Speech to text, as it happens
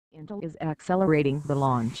Intel is accelerating the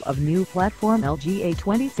launch of new platform LGA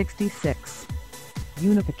 2066.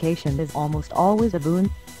 Unification is almost always a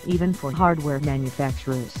boon, even for hardware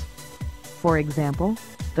manufacturers. For example,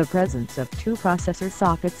 the presence of two processor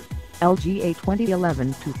sockets, LGA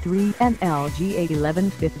 2011-3 and LGA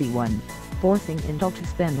 1151, forcing Intel to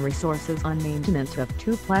spend resources on maintenance of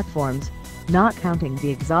two platforms, not counting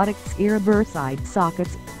the exotic earbird-side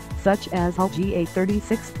sockets, such as LGA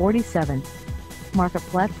 3647. Markup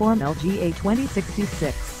platform LGA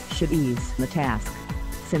 2066 should ease the task,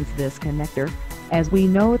 since this connector, as we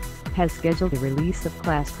know it, has scheduled the release of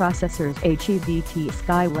class processors HEDT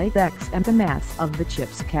Skylake-X and the mass of the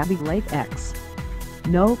chips Kaby Lake-X.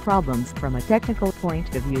 No problems from a technical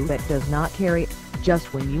point of view. That does not carry.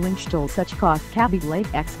 Just when you install such cost, Kaby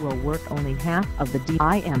Lake-X will work only half of the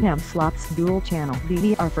DIMM slots. Dual channel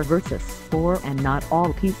DDR for Versus 4 and not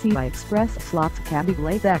all PCI Express slots. Kaby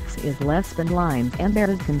Lake-X is less than lines, and there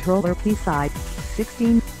is controller PCI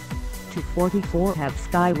 16 to 44 have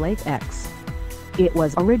Skylake-X. It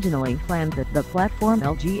was originally planned that the platform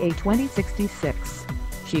LGA 2066,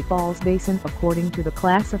 she falls basin according to the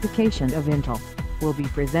classification of Intel, will be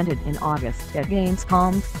presented in August at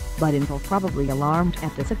Gamescom, but Intel, probably alarmed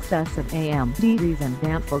at the success of AMD, reason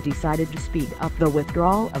therefore decided to speed up the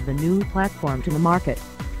withdrawal of the new platform to the market.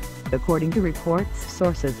 According to reports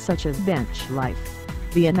sources such as BenchLife,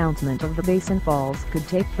 the announcement of the basin falls could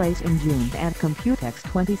take place in June at Computex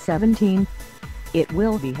 2017. It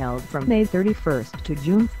will be held from May 31st to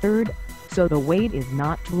June 3rd, so the wait is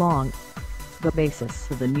not too long. The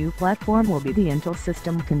basis of the new platform will be the Intel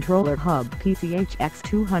System Controller Hub PCIe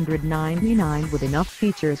with enough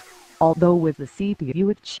features, although with the CPU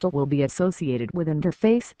which will be associated with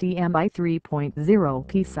interface DMI 3.0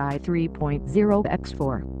 PCI 3.0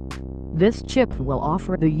 X4. This chip will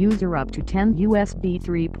offer the user up to 10 USB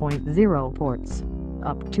 3.0 ports,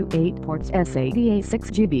 up to 8 ports SATA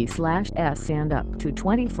 6GB/S and up to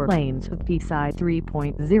 24 lanes of PCI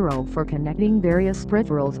 3.0 for connecting various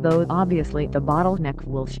peripherals, though obviously the bottleneck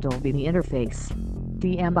will still be the interface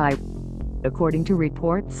DMI. According to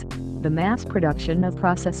reports, the mass production of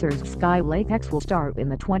processors Skylake-X will start in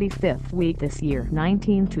the 25th week this year,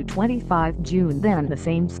 19 to 25 June. Then the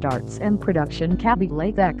same starts and production Kaby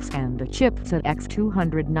Lake-X and the chipset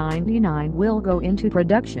X299 will go into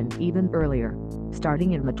production even earlier,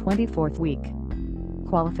 starting in the 24th week.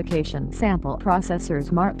 Qualification sample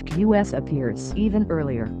processors marked US appears even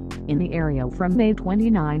earlier, in the area from May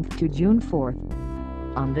 29 to June 4.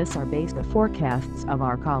 On this are based the forecasts of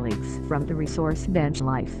our colleagues from the resource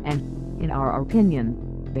BenchLife, and, in our opinion,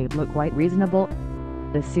 they look quite reasonable.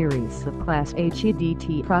 The series of Class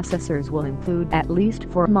HEDT processors will include at least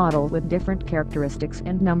 4 models with different characteristics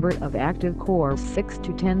and number of active cores 6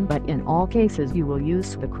 to 10, but in all cases you will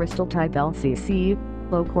use the Crystal type LCC,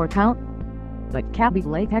 low core count. But Kaby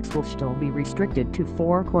Lake-X will still be restricted to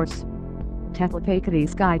 4 cores. Telepacity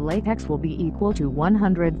Skylake-X will be equal to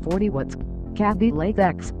 140 watts. Kaby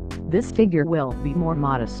Lake-X, this figure will be more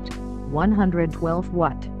modest, 112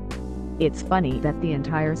 watt. It's funny that the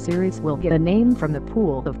entire series will get a name from the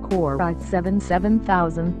pool of Core i7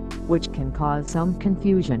 7000, which can cause some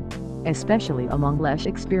confusion, especially among less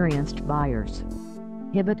experienced buyers.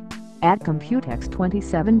 HEDT, at Computex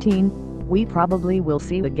 2017, we probably will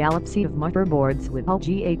see the galaxy of motherboards with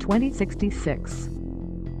LGA 2066.